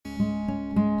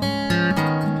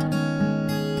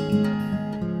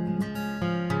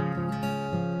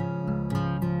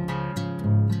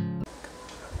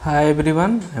Hi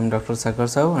everyone, I am Dr. Sakar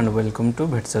Sahu and welcome to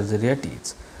Vet Surgery at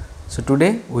Ease. So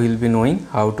today we will be knowing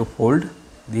how to fold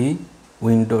the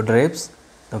window drapes,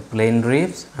 the plain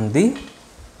drapes and the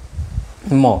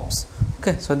mops.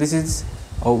 Okay, so this is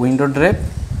a window drape.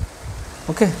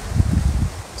 Okay,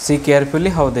 see carefully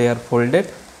how they are folded.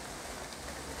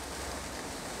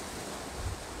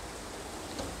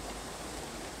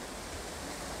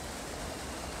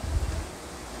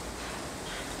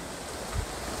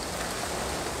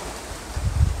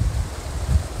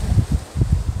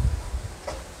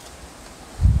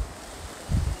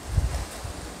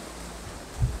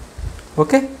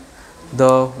 Okay,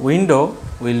 the window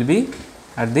will be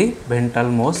at the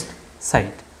ventralmost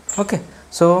side. Okay,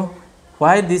 so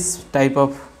why this type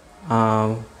of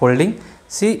folding?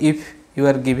 See, if you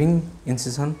are giving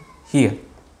incision here,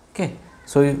 okay,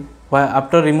 so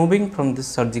after removing from this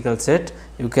surgical set,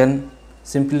 you can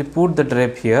simply put the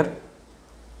drape here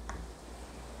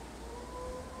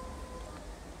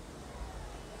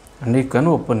and you can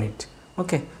open it.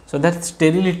 Okay, so that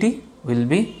sterility will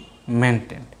be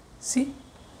maintained. See,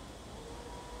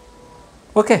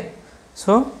 okay,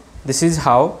 so this is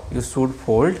how you should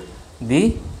fold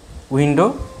the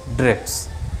window drapes.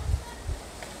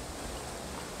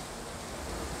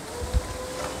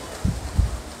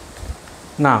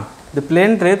 Now the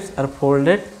plain drapes are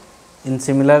folded in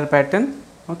similar pattern.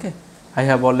 Okay, I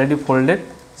have already folded.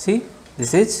 See,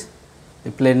 this is the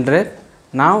plain drape.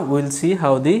 Now we will see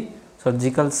how the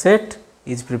surgical set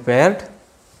is prepared.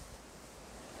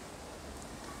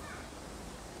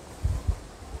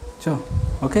 So,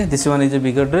 okay, this one is a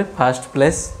bigger drape. First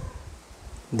place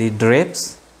the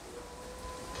drapes,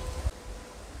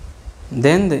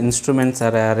 then the instruments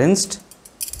are arranged.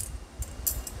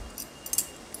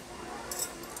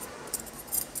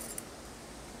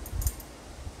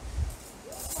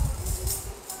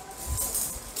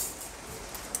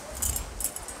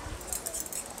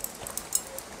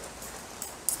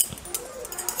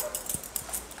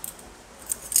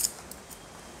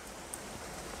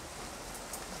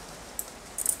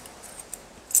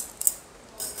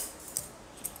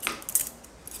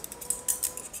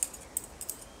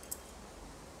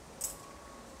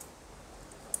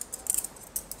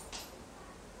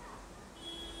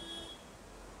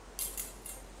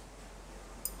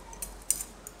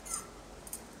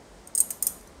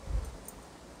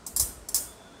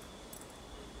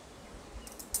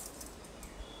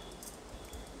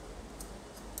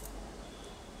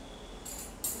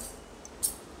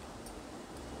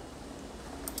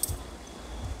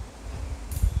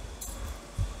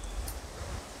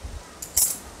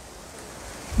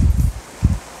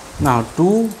 Now,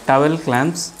 two towel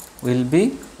clamps will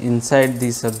be inside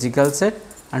the surgical set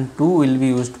and two will be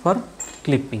used for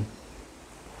clipping.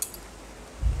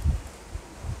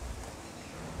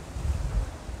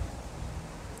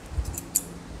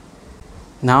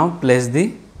 Now, place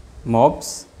the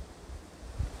mops.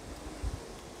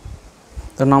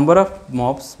 The number of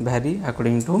mops vary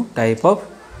according to type of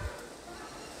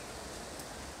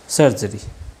surgery.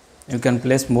 You can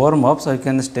place more mops or you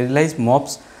can sterilize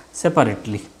mops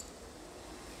separately.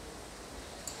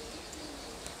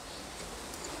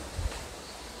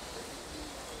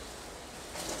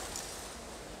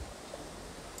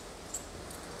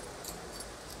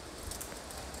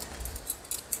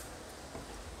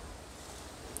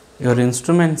 Your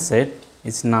instrument set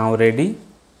is now ready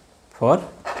for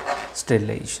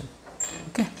sterilization.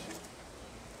 Okay.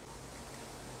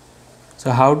 So,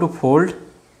 how to fold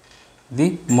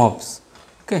the mops?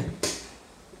 Okay.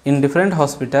 In different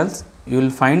hospitals, you will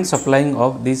find supplying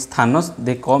of these thanos.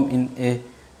 They come in a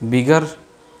bigger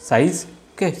size.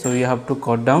 Okay. So, you have to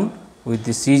cut down with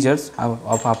the scissors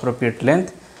of appropriate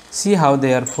length. See how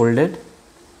they are folded.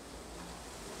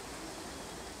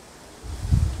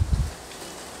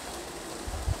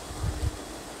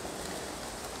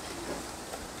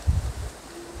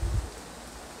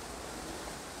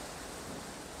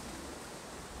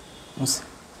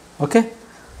 Okay,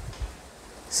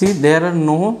 see, there are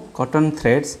no cotton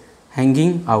threads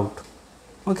hanging out.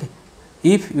 Okay,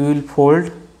 if you will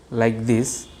fold like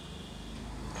this,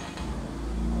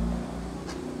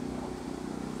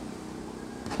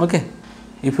 okay,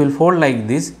 if you will fold like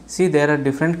this, see, there are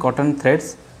different cotton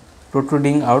threads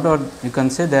protruding out, or you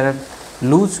can say there are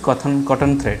loose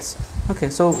cotton threads. Okay,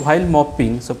 so while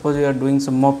mopping, suppose you are doing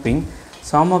some mopping,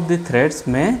 some of the threads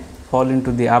may fall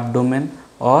into the abdomen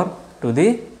or to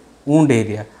the wound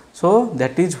area. So,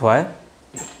 that is why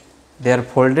they are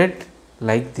folded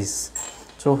like this.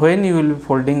 So, when you will be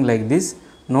folding like this,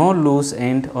 no loose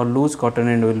end or loose cotton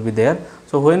end will be there.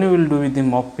 So, when you will do with the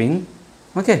mopping,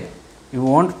 okay, you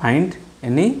won't find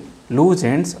any loose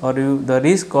ends or the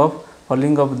risk of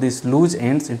falling of these loose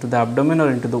ends into the abdomen or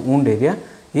into the wound area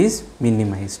is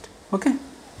minimized. Okay.